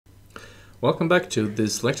Welcome back to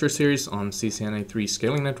this lecture series on CCNA3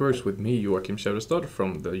 scaling networks with me, Joachim Kjærestad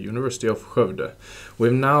from the University of Skövde. We're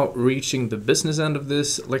now reaching the business end of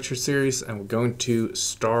this lecture series, and we're going to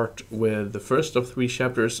start with the first of three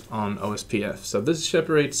chapters on OSPF. So this is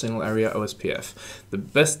Chapter 8, Single Area OSPF. The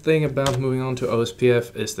best thing about moving on to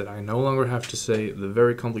OSPF is that I no longer have to say the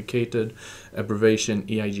very complicated abbreviation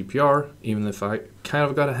EIGPR, even if I kind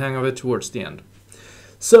of got a hang of it towards the end.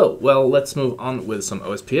 So, well, let's move on with some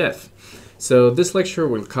OSPF. So this lecture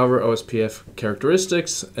will cover OSPF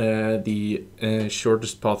characteristics, the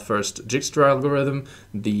shortest path first Dijkstra algorithm,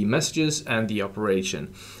 the messages, and the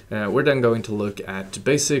operation. We're then going to look at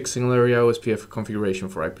basic single area OSPF configuration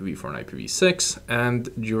for IPv4 and IPv6, and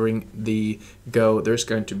during the go there's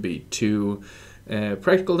going to be two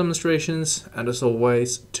practical demonstrations, and as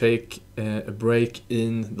always take a break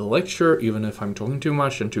in the lecture even if I'm talking too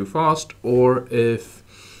much and too fast, or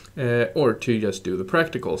to just do the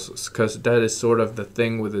practicals, because that is sort of the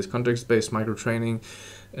thing with this context-based micro-training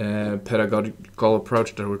pedagogical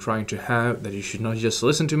approach that we're trying to have, that you should not just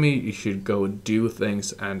listen to me, you should go do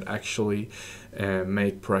things and actually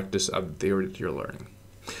make practice of the theory that you're learning.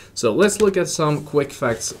 So let's look at some quick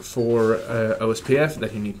facts for OSPF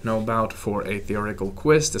that you need to know about for a theoretical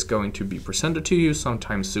quiz that's going to be presented to you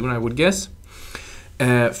sometime soon, I would guess.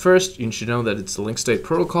 First, you should know that it's a link state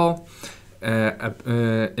protocol.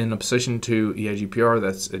 In opposition to EIGPR,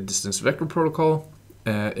 that's a distance vector protocol.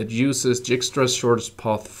 It uses Dijkstra's shortest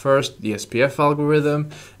path first, the SPF algorithm.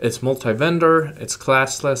 It's multi-vendor, it's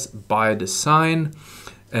classless by design,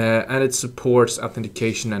 and it supports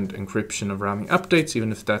authentication and encryption of routing updates,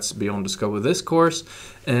 even if that's beyond the scope of this course.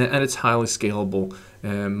 And it's highly scalable,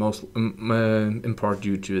 in part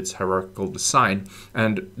due to its hierarchical design.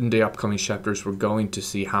 And in the upcoming chapters, we're going to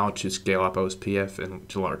see how to scale up OSPF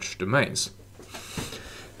into large domains.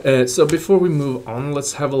 So before we move on,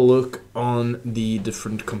 let's have a look on the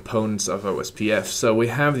different components of OSPF. So we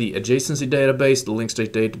have the adjacency database, the link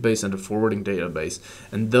state database, and the forwarding database.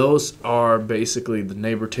 And those are basically the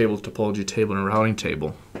neighbor table, topology table, and routing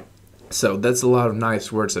table. So that's a lot of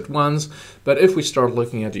nice words at once, but if we start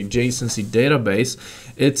looking at the adjacency database,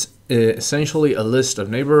 it's essentially a list of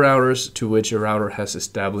neighbor routers to which a router has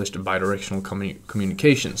established a bidirectional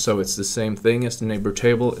communication. So it's the same thing as the neighbor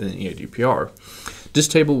table in EIGPR. This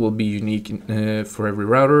table will be unique for every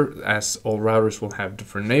router, as all routers will have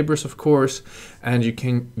different neighbors, of course, and you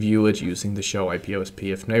can view it using the show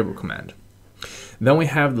IPOSPF neighbor command. Then we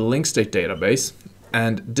have the link state database.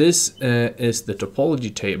 And this is the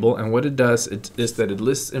topology table, and what it does is that it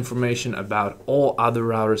lists information about all other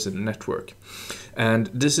routers in the network. And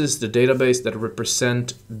this is the database that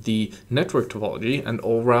represent the network topology, and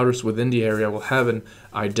all routers within the area will have an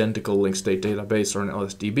identical link state database or an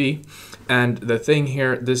LSDB. And the thing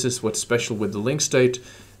here, this is what's special with the link state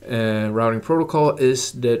routing protocol,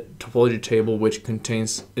 is the topology table, which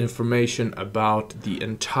contains information about the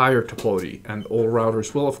entire topology, and all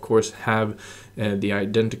routers will of course have the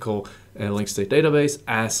identical link state database,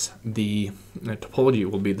 as the topology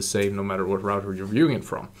will be the same no matter what router you're viewing it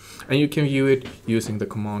from, and you can view it using the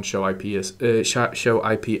command show IP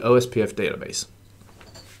OSPF database.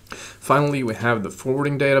 Finally, we have the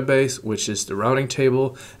forwarding database, which is the routing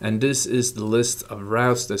table, and this is the list of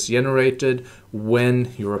routes that's generated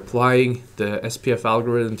when you're applying the SPF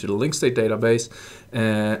algorithm to the link state database,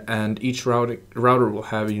 and each router will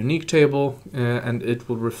have a unique table, and it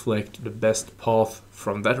will reflect the best path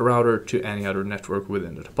from that router to any other network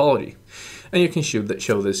within the topology. And you can show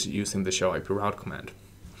this using the show IP route command.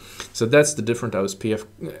 So that's the different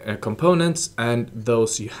OSPF components, and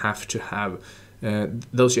those you have to have.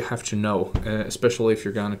 Those you have to know, especially if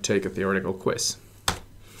you're going to take a theoretical quiz.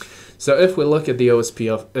 So if we look at the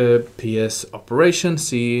OSPF operation,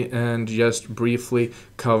 see, and just briefly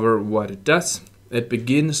cover what it does. It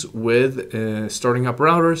begins with starting up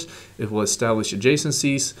routers. It will establish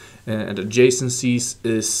adjacencies, and adjacencies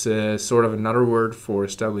is sort of another word for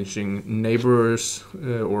establishing neighbors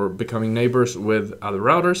or becoming neighbors with other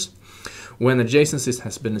routers. When adjacencies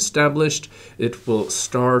has been established, it will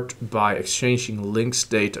start by exchanging link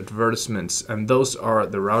state advertisements, and those are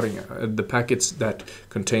the routing, the packets that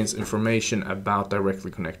contains information about directly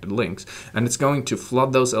connected links. And it's going to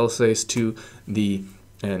flood those LSAs to the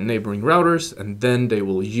neighboring routers, and then they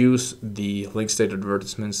will use the link state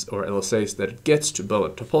advertisements or LSAs that it gets to build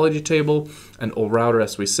a topology table, and all router,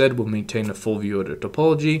 as we said, will maintain a full view of the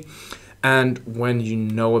topology. And when you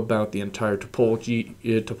know about the entire topology,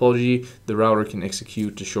 the router can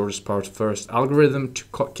execute the shortest path first algorithm to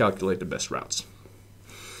calculate the best routes.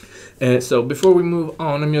 So before we move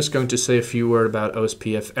on, I'm just going to say a few words about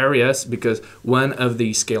OSPF areas, because one of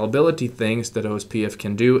the scalability things that OSPF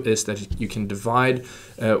can do is that you can divide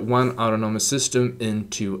one autonomous system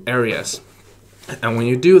into areas. And when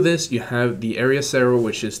you do this, you have the area 0,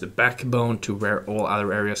 which is the backbone to where all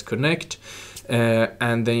other areas connect.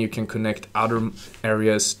 And then you can connect other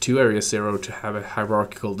areas to area 0 to have a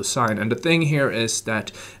hierarchical design. And the thing here is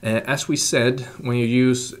that, as we said, when you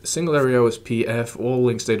use single area OSPF, all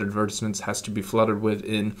link state advertisements has to be flooded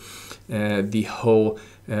within the whole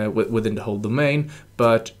domain,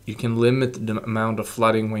 but you can limit the amount of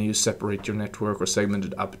flooding when you separate your network or segment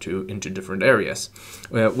it up into different areas.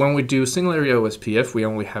 When we do single area OSPF, we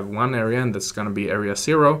only have one area, and that's going to be area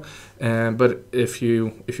 0. But if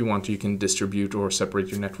you want to, you can distribute or separate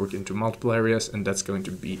your network into multiple areas, and that's going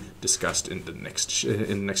to be discussed in the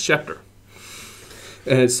next chapter.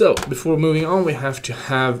 So before moving on, we have to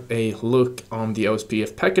have a look on the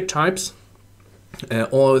OSPF packet types.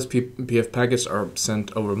 All OSPF packets are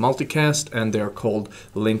sent over multicast, and they are called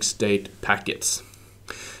link state packets.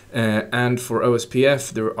 And for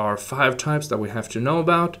OSPF, there are 5 types that we have to know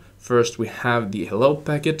about. First, we have the hello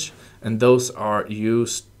package, and those are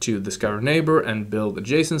used to discover neighbor and build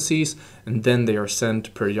adjacencies, and then they are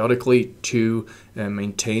sent periodically to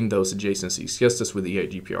maintain those adjacencies, just as with the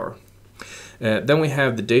EIGPR. Then we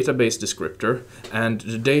have the database descriptor, and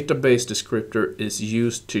the database descriptor is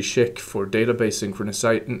used to check for database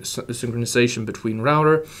synchronization between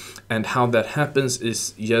router, and how that happens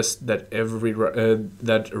is just that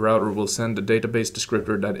that router will send a database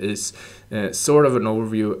descriptor that is sort of an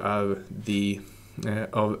overview of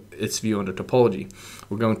its view on the topology.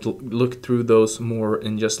 We're going to look through those more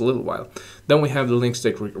in just a little while. Then we have the link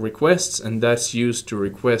state requests, and that's used to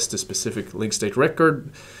request a specific link state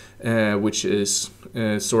record, which is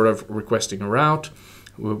sort of requesting a route.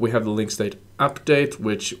 We have the link state update,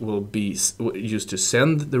 which will be used to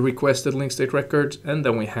send the requested link state record, and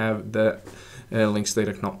then we have the link state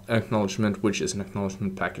acknowledgement, which is an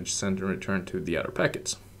acknowledgement package sent and returned to the other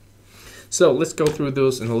packets. So let's go through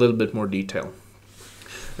those in a little bit more detail.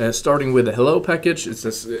 Starting with the hello package, it's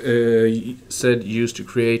said used to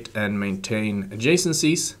create and maintain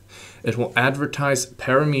adjacencies. It will advertise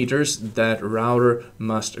parameters that a router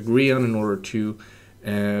must agree on in order to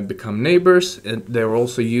become neighbors. And they're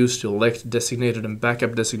also used to elect designated and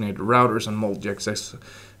backup designated routers on multi-access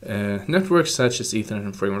networks such as Ethernet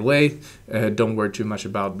and frame relay. Don't worry too much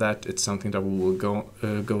about that. It's something that we will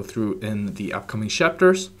go through in the upcoming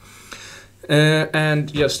chapters.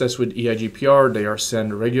 And just as with EIGPR, they are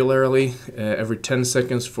sent regularly, every 10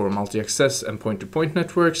 seconds for multi-access and point-to-point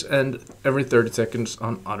networks, and every 30 seconds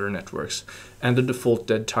on other networks. And the default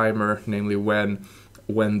dead timer, namely when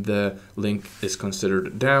the link is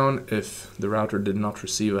considered down, if the router did not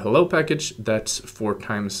receive a hello package, that's 4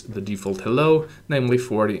 times the default hello, namely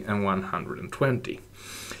 40 and 120.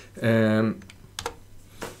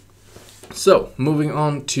 So, moving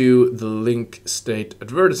on to the link state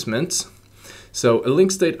advertisements. So a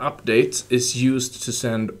link state update is used to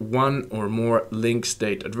send one or more link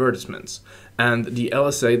state advertisements. And the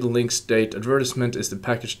LSA, the link state advertisement, is the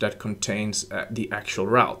package that contains the actual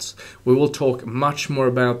routes. We will talk much more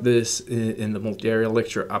about this in the multi-area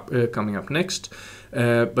lecture coming up next.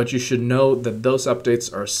 But you should know that those updates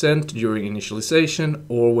are sent during initialization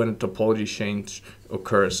or when a topology change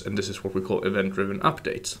occurs. And this is what we call event-driven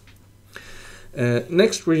updates.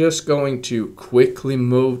 Next, we're just going to quickly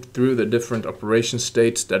move through the different operation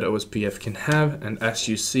states that OSPF can have, and as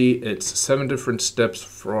you see, it's 7 different steps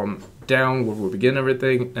from down, where we begin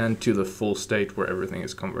everything, and to the full state where everything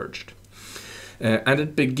is converged. And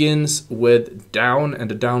it begins with down, and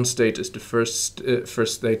the down state is the first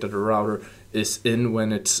state that the router is in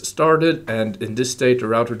when it's started, and in this state the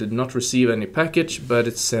router did not receive any package, but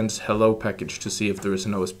it sends hello package to see if there is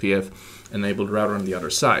an OSPF enabled router on the other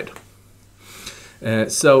side.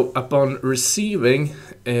 So upon receiving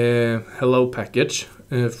a hello package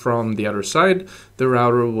from the other side, the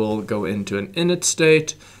router will go into an init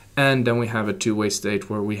state, and then we have a two-way state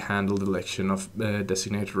where we handle the election of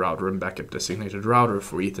designated router and backup designated router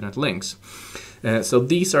for Ethernet links. So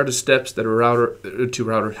these are the steps that a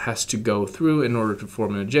router has to go through in order to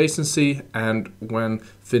form an adjacency, and when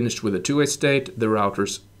finished with a two-way state, the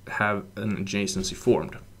routers have an adjacency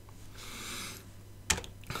formed.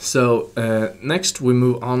 So next we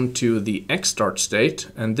move on to the Xstart state,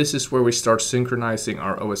 and this is where we start synchronizing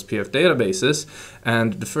our OSPF databases.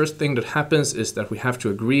 And the first thing that happens is that we have to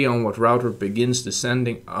agree on what router begins the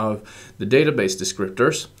sending of the database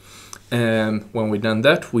descriptors. When we've done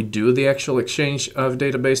that, we do the actual exchange of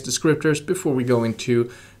database descriptors before we go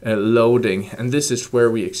into loading. And this is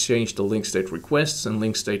where we exchange the link state requests and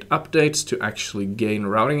link state updates to actually gain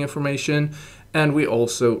routing information. And we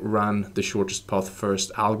also run the shortest path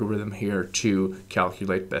first algorithm here to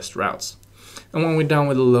calculate best routes. And when we're done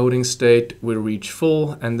with the loading state, we reach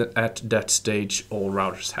full, and at that stage all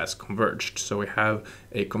routers has converged. So we have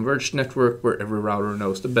a converged network where every router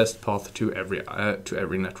knows the best path to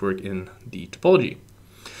every network in the topology.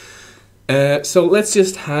 So let's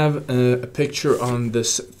just have a picture on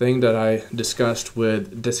this thing that I discussed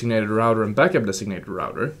with designated router and backup designated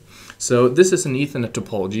router. So this is an Ethernet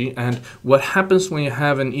topology, and what happens when you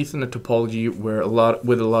have an Ethernet topology where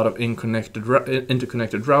with a lot of interconnected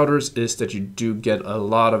routers is that you do get a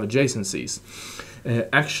lot of adjacencies.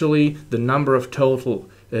 Actually, the number of total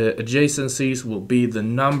adjacencies will be the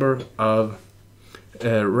number of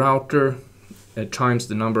router times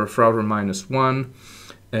the number of router minus 1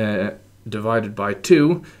 divided by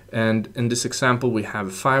 2. And in this example we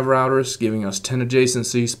have 5 routers giving us 10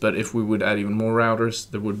 adjacencies, but if we would add even more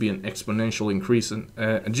routers there would be an exponential increase in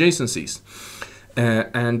adjacencies.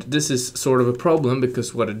 And this is sort of a problem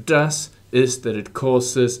because what it does is that it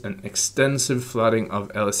causes an extensive flooding of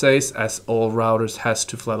LSAs, as all routers has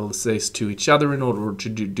to flood LSAs to each other in order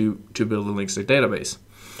to build a link state database.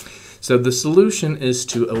 So the solution is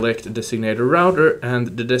to elect a designated router,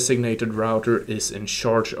 and the designated router is in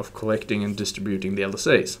charge of collecting and distributing the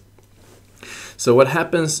LSAs. So what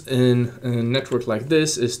happens in a network like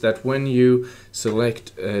this is that when you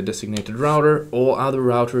select a designated router, all other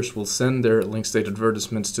routers will send their link state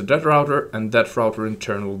advertisements to that router, and that router in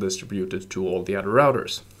turn will distribute it to all the other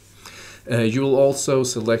routers. You will also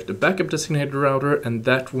select a backup designated router, and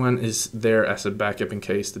that one is there as a backup in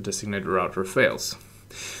case the designated router fails.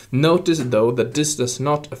 Notice though that this does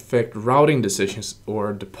not affect routing decisions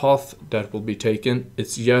or the path that will be taken.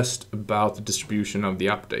 It's just about the distribution of the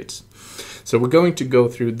updates. So we're going to go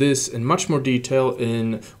through this in much more detail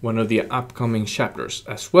in one of the upcoming chapters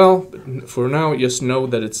as well. But for now, just know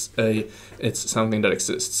that it's something that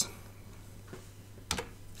exists.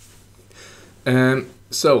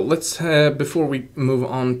 So let's, before we move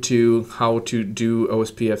on to how to do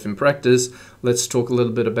OSPF in practice, let's talk a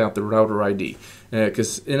little bit about the router ID.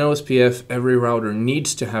 Because in OSPF, every router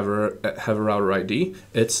needs to have a router ID.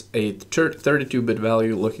 It's a 32-bit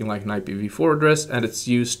value looking like an IPv4 address, and it's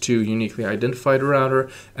used to uniquely identify the router,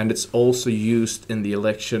 and it's also used in the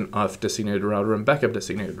election of designated router and backup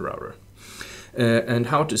designated router. And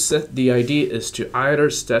how to set the ID is to either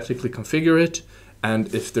statically configure it,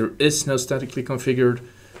 and if there is no statically configured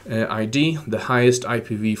ID, the highest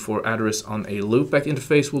IPv4 address on a loopback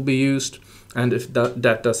interface will be used, and if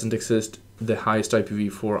that doesn't exist, the highest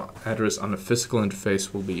IPv4 address on a physical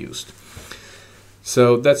interface will be used.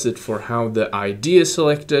 So that's it for how the ID is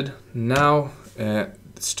selected. Now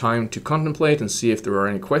it's time to contemplate and see if there are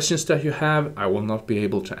any questions that you have. I will not be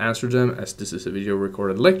able to answer them as this is a video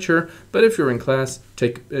recorded lecture, but if you're in class,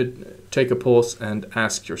 take a pause and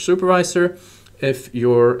ask your supervisor. If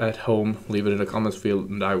you're at home, leave it in the comments field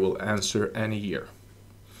and I will answer any here.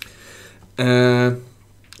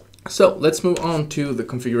 So let's move on to the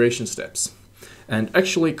configuration steps. And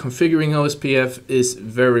actually configuring OSPF is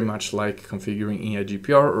very much like configuring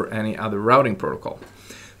eIGPR or any other routing protocol.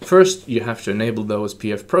 First, you have to enable the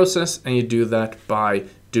OSPF process, and you do that by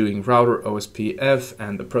doing router OSPF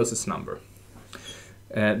and the process number.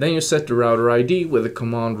 Then you set the router ID with the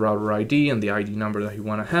command router ID and the ID number that you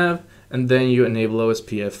want to have. And then you enable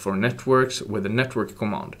OSPF for networks with the network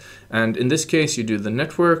command. And in this case, you do the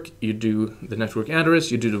network, you do the network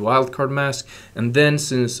address, you do the wildcard mask, and then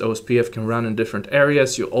since OSPF can run in different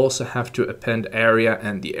areas, you also have to append area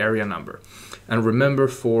and the area number. And remember,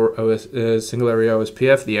 for single area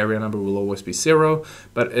OSPF, the area number will always be 0,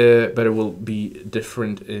 but it will be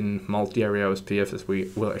different in multi-area OSPF, as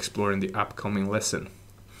we will explore in the upcoming lesson.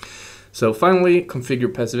 So finally,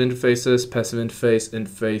 configure passive interfaces, passive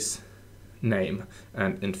interface name,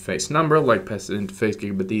 and interface number, like passive interface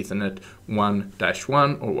gigabit Ethernet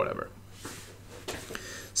 1-1 or whatever.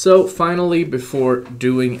 So finally, before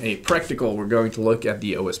doing a practical, we're going to look at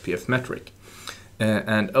the OSPF metric.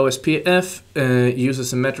 And OSPF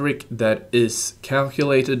uses a metric that is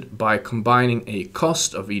calculated by combining a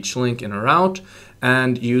cost of each link in a route,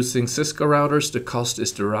 and using Cisco routers, the cost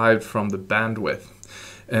is derived from the bandwidth.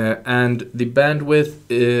 And the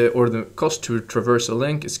bandwidth or the cost to traverse a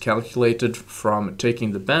link is calculated from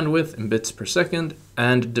taking the bandwidth in bits per second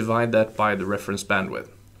and divide that by the reference bandwidth.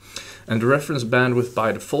 And the reference bandwidth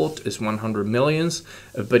by default is 100 millions,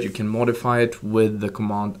 but you can modify it with the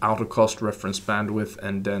command autocost reference bandwidth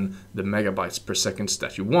and then the megabytes per second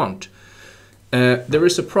that you want. There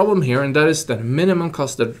is a problem here, and that is that minimum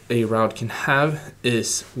cost that a route can have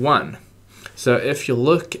is 1. So if you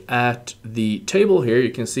look at the table here,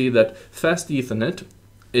 you can see that fast Ethernet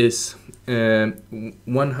is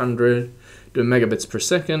 100 megabits per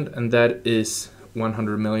second, and that is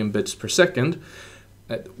 100 million bits per second,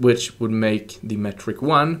 which would make the metric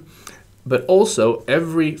 1. But also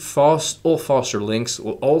all faster links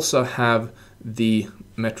will also have the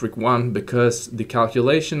metric 1, because the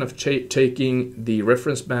calculation of taking the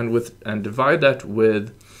reference bandwidth and divide that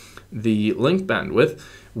with the link bandwidth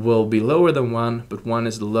will be lower than 1, but 1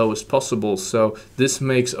 is the lowest possible. So this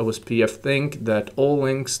makes OSPF think that all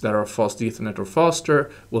links that are fast Ethernet or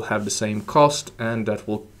faster will have the same cost, and that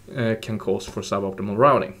will can cause for suboptimal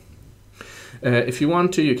routing. If you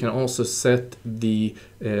want to, you can also set the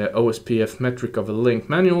OSPF metric of a link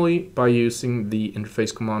manually by using the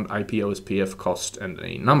interface command IPOSPF cost and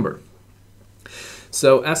a number.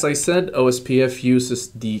 So as I said, OSPF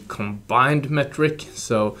uses the combined metric,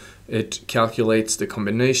 so it calculates the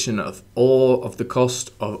combination of all of the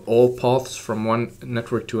cost of all paths from one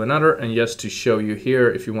network to another. And just to show you here,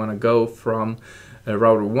 if you want to go from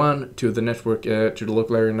router 1 to the network to the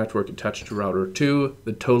local area network attached to router 2,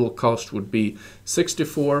 the total cost would be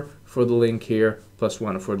 64 for the link here plus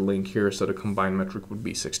 1 for the link here, so the combined metric would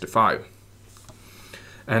be 65.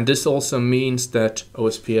 And this also means that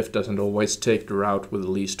OSPF doesn't always take the route with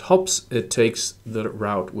the least hops, it takes the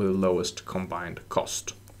route with the lowest combined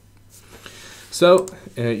cost. So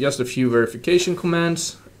just a few verification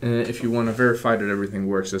commands. If you want to verify that everything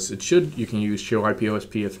works as it should, you can use show IP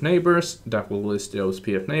OSPF neighbors, that will list the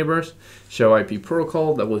OSPF neighbors. Show IP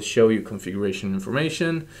protocol, that will show you configuration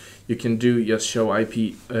information. You can do just show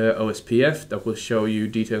IP OSPF, that will show you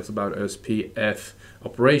details about OSPF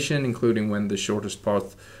operation, including when the shortest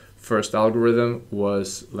path first algorithm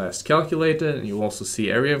was last calculated, and you also see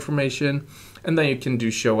area information. And then you can do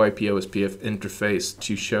show IP OSPF interface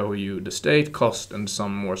to show you the state, cost, and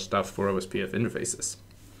some more stuff for OSPF interfaces.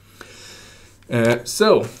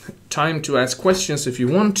 So, time to ask questions if you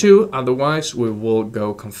want to, otherwise we will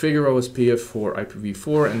go configure OSPF for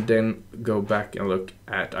IPv4 and then go back and look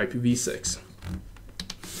at IPv6.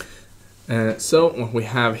 So what we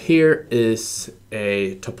have here is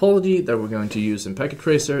a topology that we're going to use in Packet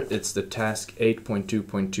Tracer. It's the task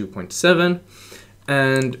 8.2.2.7,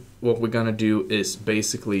 and what we're going to do is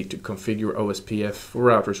basically to configure OSPF for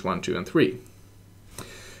routers 1, 2, and 3.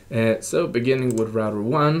 So beginning with router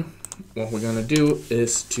 1, what we're going to do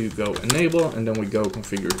is to go enable, and then we go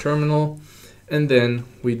configure terminal, and then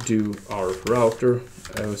we do our router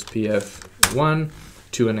OSPF 1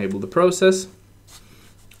 to enable the process.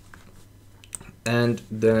 And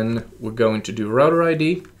then we're going to do router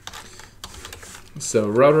ID. So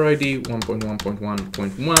router ID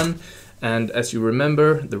 1.1.1.1, and as you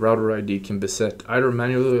remember, the router ID can be set either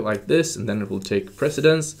manually like this, and then it will take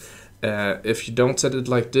precedence. If you don't set it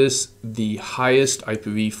like this, the highest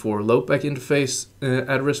IPv4 loopback interface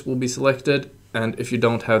address will be selected, and if you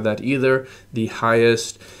don't have that either, the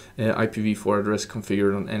highest IPv4 address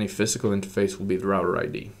configured on any physical interface will be the router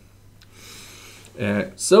ID.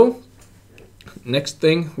 So next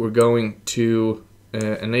thing, we're going to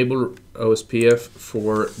enable OSPF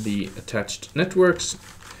for the attached networks,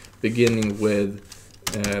 beginning with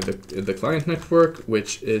the client network,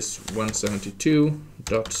 which is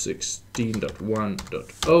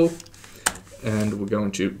 172.16.1.0, and we're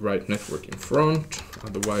going to write network in front,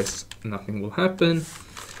 otherwise nothing will happen.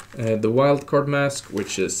 The wildcard mask,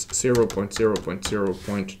 which is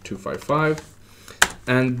 0.0.0.255,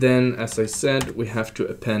 and then, as I said, we have to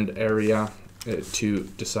append area to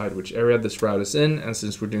decide which area this route is in, and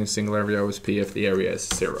since we're doing single area OSPF, the area is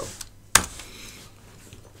 0.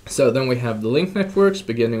 So then we have the link networks,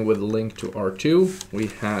 beginning with a link to R2. We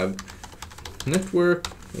have network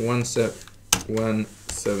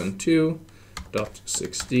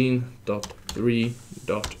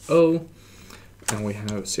 172.16.3.0, and we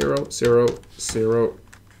have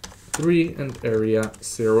 0.0.0.3 and area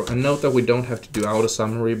 0. And note that we don't have to do auto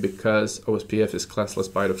summary because OSPF is classless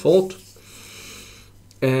by default.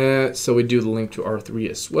 So we do the link to R3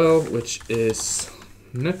 as well, which is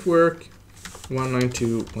network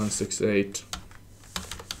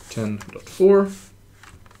 192.168.10.4,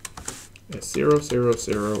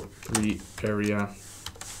 0.0.0.3 area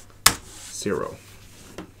 0.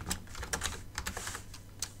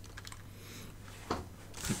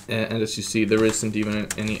 And as you see, there isn't even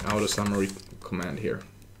any auto summary command here.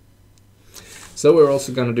 So we're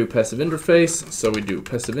also going to do passive interface. So we do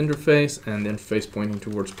passive interface and the interface pointing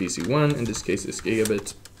towards PC1. In this case, is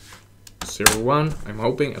gigabit 01. I'm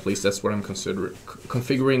hoping, at least that's what I'm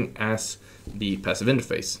configuring as the passive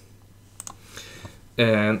interface.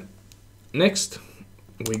 And next,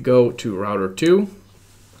 we go to router 2.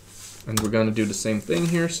 And we're going to do the same thing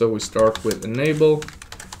here. So we start with enable,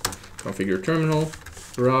 configure terminal,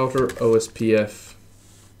 router OSPF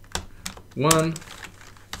 1,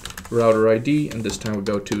 router ID, and this time we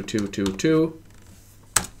go 2222.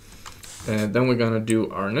 And then we're going to do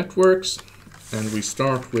our networks, and we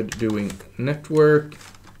start with doing network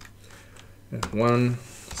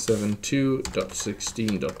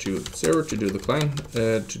 172.16.20 to do the client,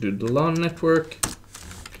 to do the LAN network.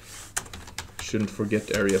 Shouldn't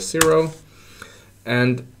forget area 0.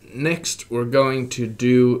 And next we're going to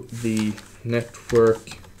do the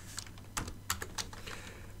network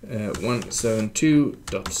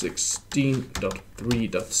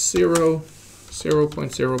 172.16.3.0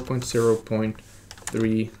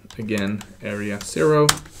 0.0.0.3, again area 0,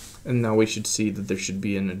 and now we should see that there should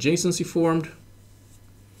be an adjacency formed,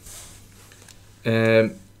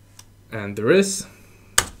 and there is,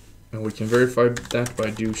 and we can verify that by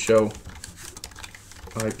do show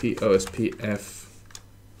IP OSPF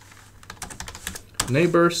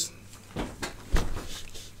neighbors.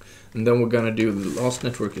 And then we're going to do the last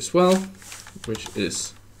network as well, which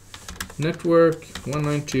is network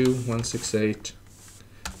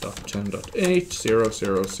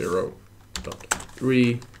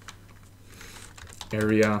 192.168.10.8.0.0.0.3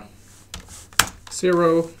 area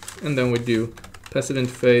 0, and then we do passive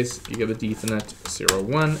interface gigabit Ethernet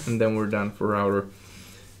 01, and then we're done for router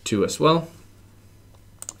 2 as well.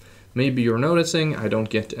 Maybe you're noticing I don't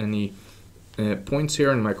get any points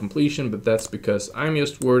here in my completion, but that's because I'm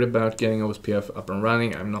just worried about getting OSPF up and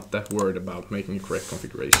running. I'm not that worried about making the correct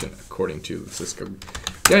configuration according to the Cisco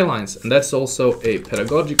guidelines. And that's also a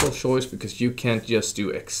pedagogical choice, because you can't just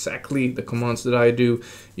do exactly the commands that I do.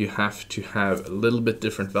 You have to have a little bit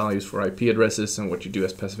different values for IP addresses and what you do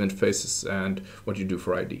as passive interfaces and what you do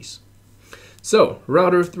for IDs. So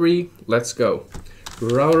router 3, let's go.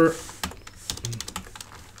 Router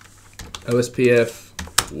OSPF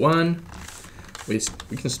 1. We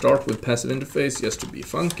can start with passive interface just to be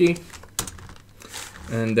funky,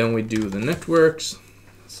 and then we do the networks.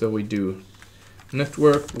 So we do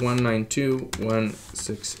network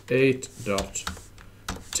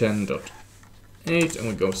 192.168.10.8, and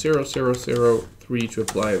we go 0003 to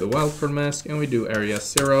apply the wildcard mask, and we do area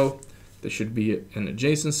 0. There should be an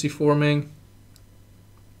adjacency forming.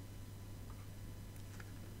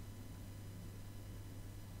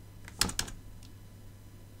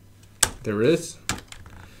 There is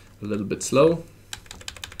a little bit slow.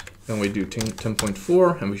 Then we do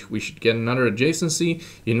 10.4, and we should get another adjacency.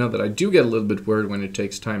 You know that I do get a little bit worried when it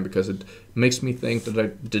takes time, because it makes me think that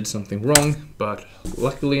I did something wrong, but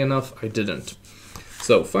luckily enough I didn't.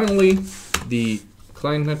 So finally, the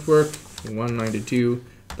client network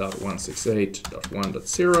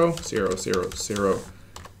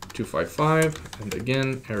 192.168.1.0.0.0.255, and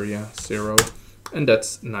again area 0, and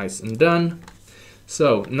that's nice and done.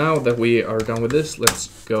 So now that we are done with this, let's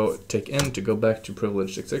go take N to go back to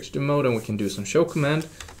privileged executive mode, and we can do some show command.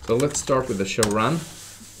 So let's start with the show run.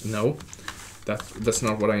 No, that's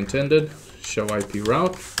not what I intended. Show IP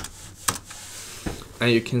route.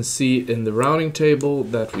 And you can see in the routing table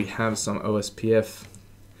that we have some OSPF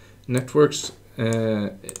networks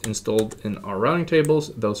installed in our routing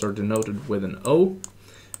tables. Those are denoted with an O.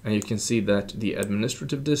 And you can see that the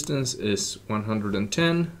administrative distance is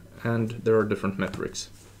 110. And there are different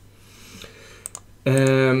metrics.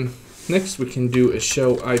 Next we can do a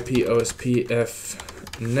show IP OSPF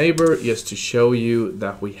neighbor, just to show you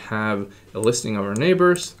that we have a listing of our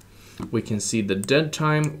neighbors. We can see the dead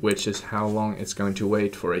time, which is how long it's going to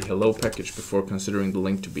wait for a hello package before considering the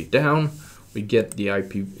link to be down. We get the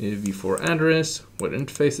IPv4 address, what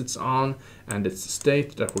interface it's on, and its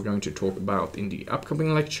state that we're going to talk about in the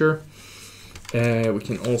upcoming lecture. We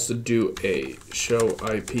can also do a show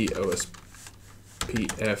IP OSPF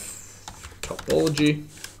topology.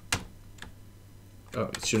 Oh,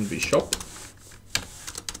 it shouldn't be shop.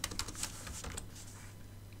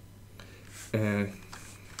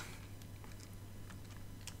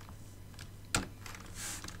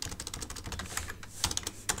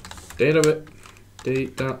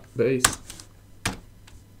 Database.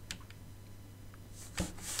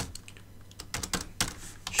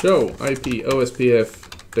 Show IP OSPF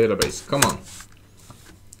database. Come on.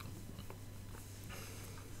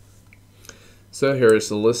 So here is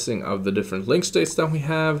a listing of the different link states that we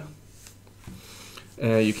have.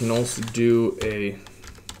 You can also do a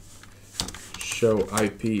show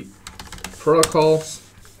IP protocols,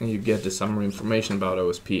 and you get the summary information about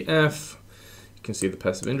OSPF. You can see the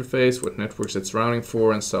passive interface, what networks it's routing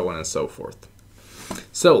for, and so on and so forth.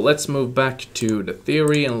 So let's move back to the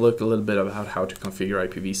theory and look a little bit about how to configure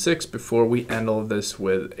IPv6 before we end all of this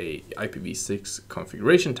with a IPv6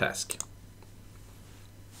 configuration task.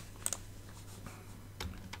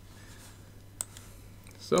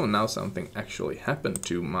 So now something actually happened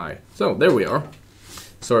to my... So there we are.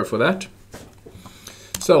 Sorry for that.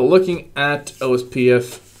 So looking at OSPF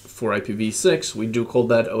for IPv6, we do call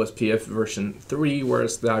that OSPF version 3,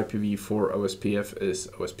 whereas the IPv4 OSPF is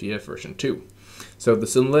OSPF version 2. So the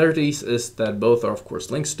similarities is that both are of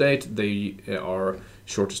course link state, they are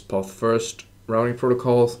shortest path first routing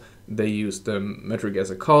protocols, they use the metric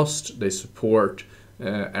as a cost, they support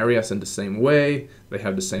areas in the same way, they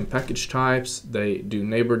have the same package types, they do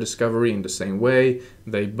neighbor discovery in the same way,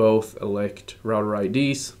 they both elect router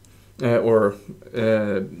IDs or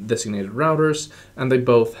designated routers, and they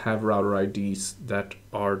both have router IDs that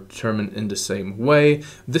are determined in the same way.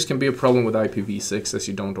 This can be a problem with IPv6 as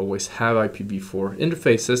you don't always have IPv4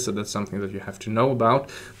 interfaces, so that's something that you have to know about,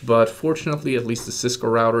 but fortunately at least the Cisco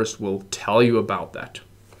routers will tell you about that.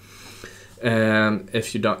 And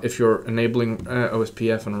if you're enabling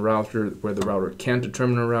OSPF on a router where the router can't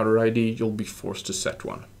determine a router ID, you'll be forced to set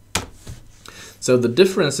one. So the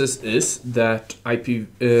differences is that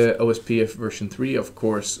OSPF version 3 of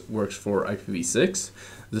course works for IPv6.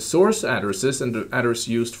 The source addresses and the address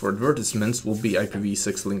used for advertisements will be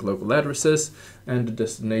IPv6 link local addresses, and the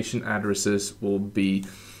destination addresses will be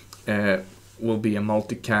a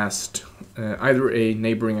multicast, either a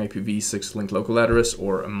neighboring IPv6 link local address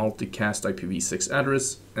or a multicast IPv6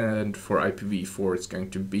 address, and for IPv4 it's going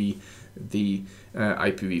to be the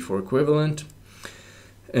IPv4 equivalent.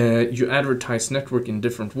 You advertise network in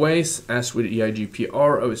different ways, as with EIGPR.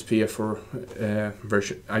 OSPF for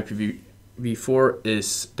version IPv4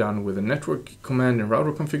 is done with a network command in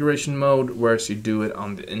router configuration mode, whereas you do it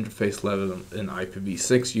on the interface level in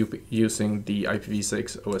IPv6 using the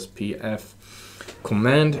IPv6 OSPF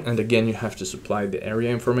command, and again you have to supply the area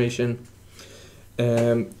information.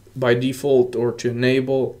 By default, or to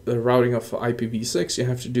enable the routing of IPv6, you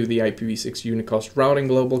have to do the IPv6 unicast routing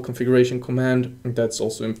global configuration command. That's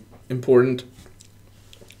also important.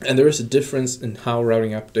 And there is a difference in how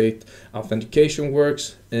routing update authentication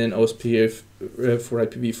works. In OSPF for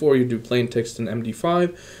IPv4, you do plain text and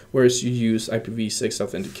MD5, whereas you use IPv6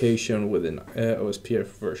 authentication within OSPF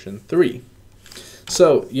version 3.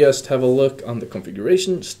 So just have a look on the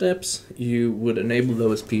configuration steps. You would enable the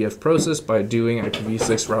OSPF process by doing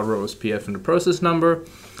IPv6 router OSPF and the process number.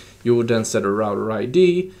 You would then set a router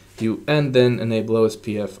ID, and then enable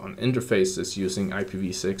OSPF on interfaces using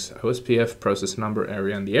IPv6 OSPF process number,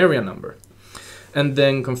 area, and the area number. And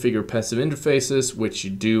then configure passive interfaces, which you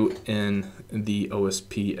do in the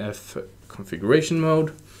OSPF configuration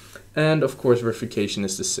mode. And of course verification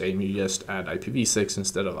is the same, you just add IPv6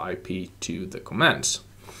 instead of IP to the commands.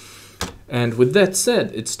 And with that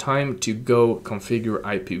said, it's time to go configure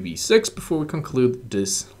IPv6 before we conclude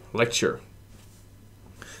this lecture.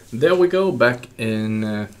 There we go, back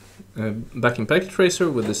in Packet Tracer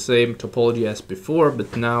with the same topology as before,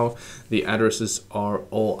 but now the addresses are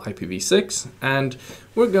all IPv6, and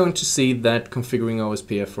we're going to see that configuring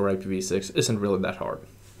OSPF for IPv6 isn't really that hard.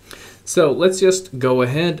 So let's just go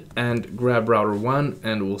ahead and grab router 1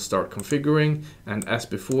 and we'll start configuring. And as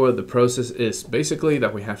before, the process is basically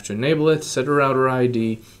that we have to enable it, set a router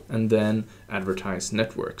ID, and then advertise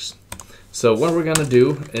networks. So what we're going to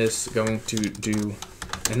do is going to do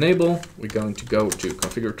enable, we're going to go to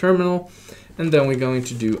configure terminal, and then we're going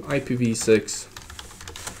to do IPv6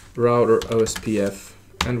 router OSPF,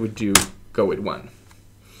 and we do go with 1.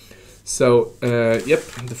 So, yep,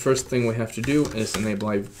 the first thing we have to do is enable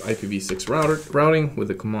IPv6 routing with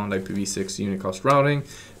the command IPv6 unicast routing.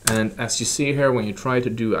 And as you see here, when you try to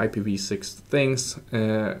do IPv6 things,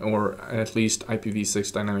 or at least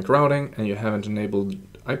IPv6 dynamic routing, and you haven't enabled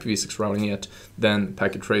IPv6 routing yet, then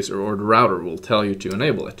Packet Tracer or the router will tell you to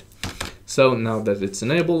enable it. So now that it's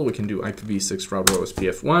enabled, we can do IPv6 router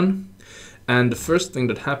OSPF 1. And the first thing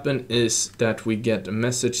that happened is that we get a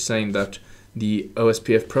message saying that the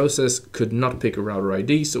OSPF process could not pick a router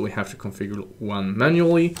ID, so we have to configure 1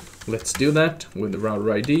 manually. Let's do that with the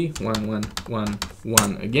router ID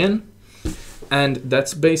 1111 again. And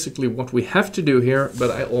that's basically what we have to do here,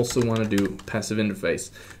 but I also want to do passive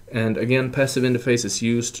interface. And again, passive interface is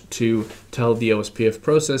used to tell the OSPF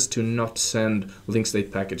process to not send link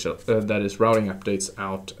state package, that is routing updates,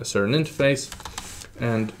 out a certain interface.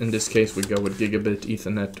 And in this case, we go with gigabit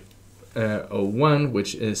Ethernet 01,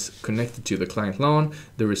 which is connected to the client LAN,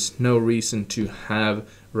 there is no reason to have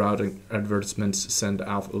routing advertisements sent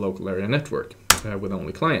out a local area network with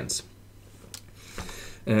only clients.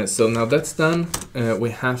 So now that's done,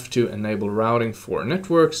 we have to enable routing for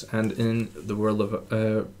networks, and in the world of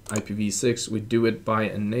IPv6 we do it by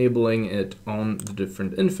enabling it on the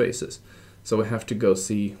different interfaces. So we have to go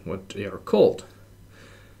see what they are called.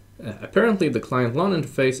 Apparently the client LAN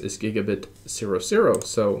interface is gigabit 00,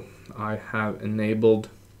 so I have enabled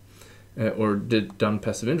or done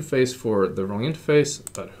passive interface for the wrong interface,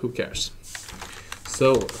 but who cares?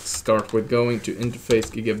 So let's start with going to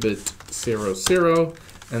interface gigabit 00,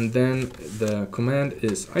 and then the command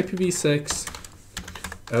is IPv6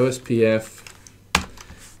 OSPF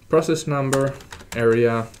process number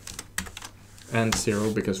area and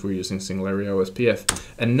 0 because we're using single area OSPF.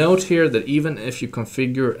 And note here that even if you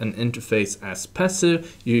configure an interface as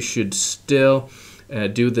passive, you should still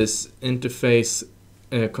do this interface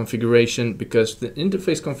configuration, because the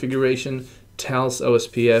interface configuration tells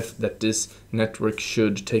OSPF that this network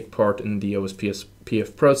should take part in the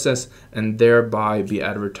OSPF process and thereby be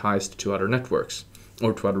advertised to other networks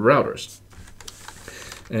or to other routers.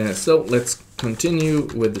 So let's continue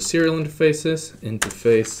with the serial interfaces.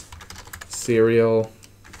 Interface serial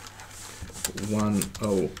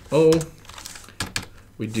 100.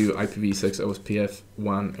 We do IPv6 OSPF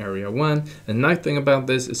 1 area 1. The nice thing about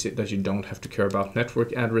this is that you don't have to care about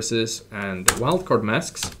network addresses and wildcard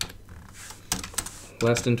masks.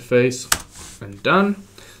 Last interface and done.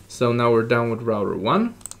 So now we're done with router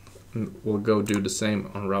 1. And we'll go do the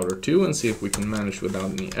same on router 2 and see if we can manage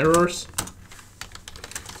without any errors.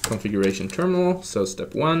 Configuration terminal. So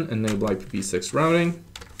step 1, enable IPv6 routing.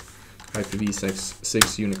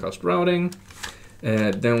 IPv6 unicast routing.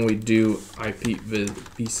 Then we do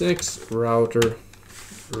IPv6 router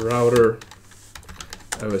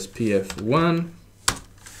OSPF 1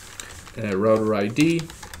 router ID.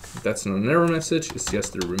 That's not an error message, it's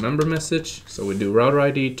just a remember message. So we do router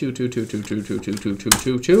ID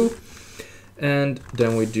 22222222222, and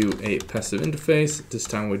then we do a passive interface. This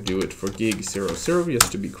time we do it for gig 00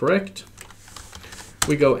 just to be correct.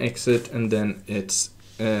 We go exit, and then it's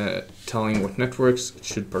telling what networks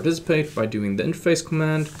should participate by doing the interface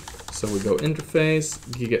command. So we go interface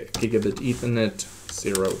gigabit Ethernet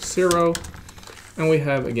 00, and we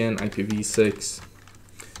have again IPv6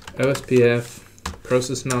 OSPF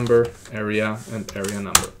process number, area, and area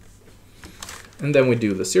number. And then we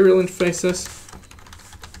do the serial interfaces.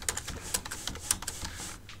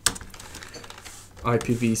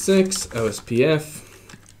 IPv6 OSPF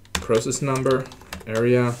process number,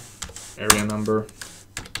 area, area number.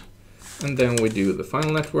 And then we do the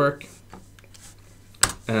final network,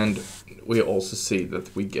 and we also see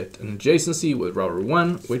that we get an adjacency with router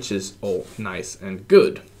 1, which is all nice and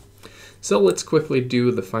good. So let's quickly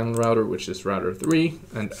do the final router, which is router 3,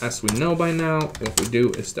 and as we know by now, what we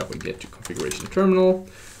do is that we get to configuration terminal,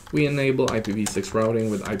 we enable IPv6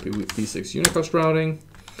 routing with IPv6 unicast routing,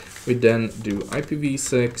 we then do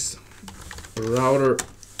IPv6 router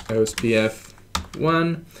OSPF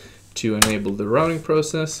 1, to enable the routing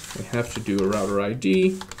process. We have to do a router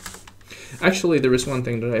ID. Actually, there is one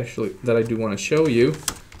thing that I do want to show you.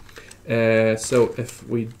 So if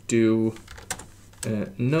we do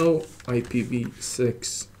no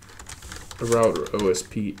IPv6 router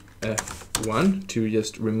OSPF 1 to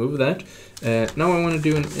just remove that. Now I want to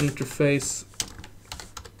do an interface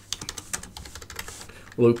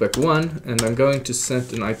loopback 1, and I'm going to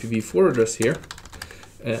set an IPv4 address here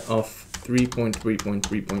of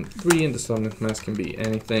 3.3.3.3, and the subnet mask can be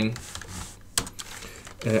anything.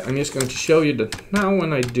 I'm just going to show you that now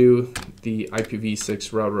when I do the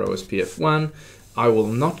IPv6 router OSPF 1, I will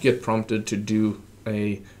not get prompted to do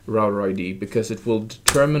a router ID because it will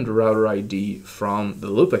determine the router ID from the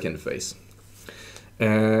loopback interface.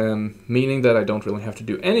 Meaning that I don't really have to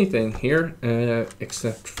do anything here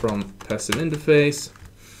except from passive interface.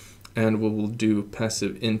 And we will do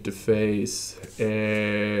passive interface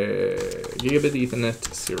gigabit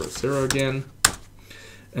Ethernet 00 again.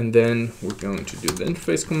 And then we're going to do the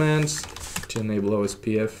interface commands to enable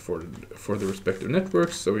OSPF for the respective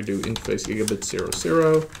networks. So we do interface gigabit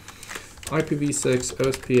 00, IPv6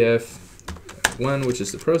 OSPF 1, which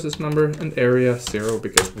is the process number, and area 0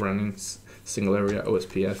 because we're running single area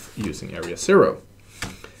OSPF using area 0.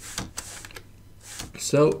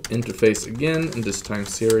 So interface again, and this time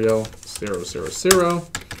serial 000,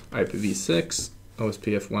 IPv6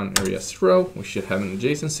 OSPF 1 area 0. We should have an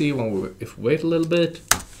adjacency if we wait a little bit.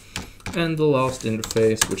 And the last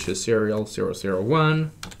interface, which is serial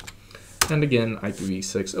 001, and again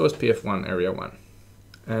IPv6 OSPF 1 area 1.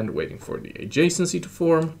 And waiting for the adjacency to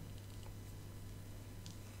form.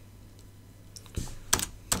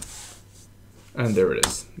 And there it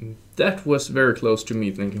is. That was very close to me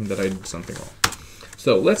thinking that I did something wrong.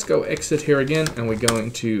 So let's go exit here again, and we're going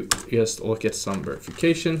to just look at some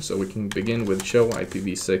verification. So we can begin with show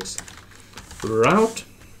IPv6 route.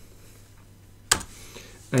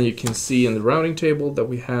 And you can see in the routing table that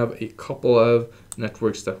we have a couple of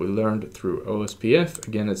networks that we learned through OSPF.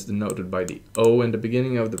 Again, it's denoted by the O in the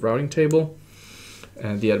beginning of the routing table.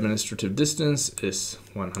 And the administrative distance is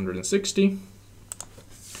 160.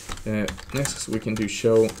 Next, we can do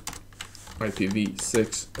show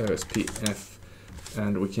IPv6 OSPF.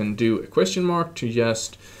 And we can do a question mark to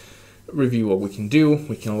just review what we can do.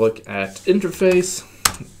 We can look at interface.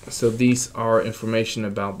 So these are information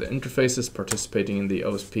about the interfaces participating in the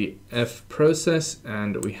OSPF process.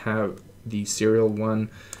 And we have the serial 001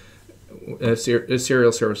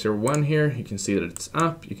 here. You can see that it's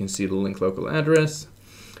up. You can see the link local address.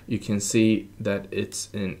 You can see that it's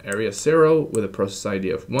in area 0 with a process ID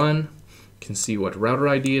of 1. You can see what router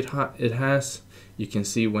ID it has. You can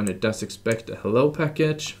see when it does expect a hello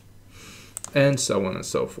package, and so on and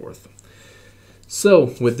so forth.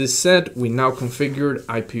 So with this said, we now configured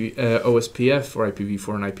OSPF for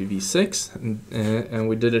IPv4 and IPv6, and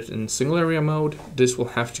we did it in single area mode. This will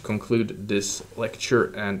have to conclude this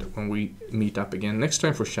lecture, and when we meet up again next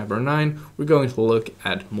time for Chapter 9, we're going to look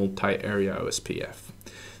at multi-area OSPF.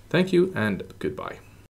 Thank you and goodbye.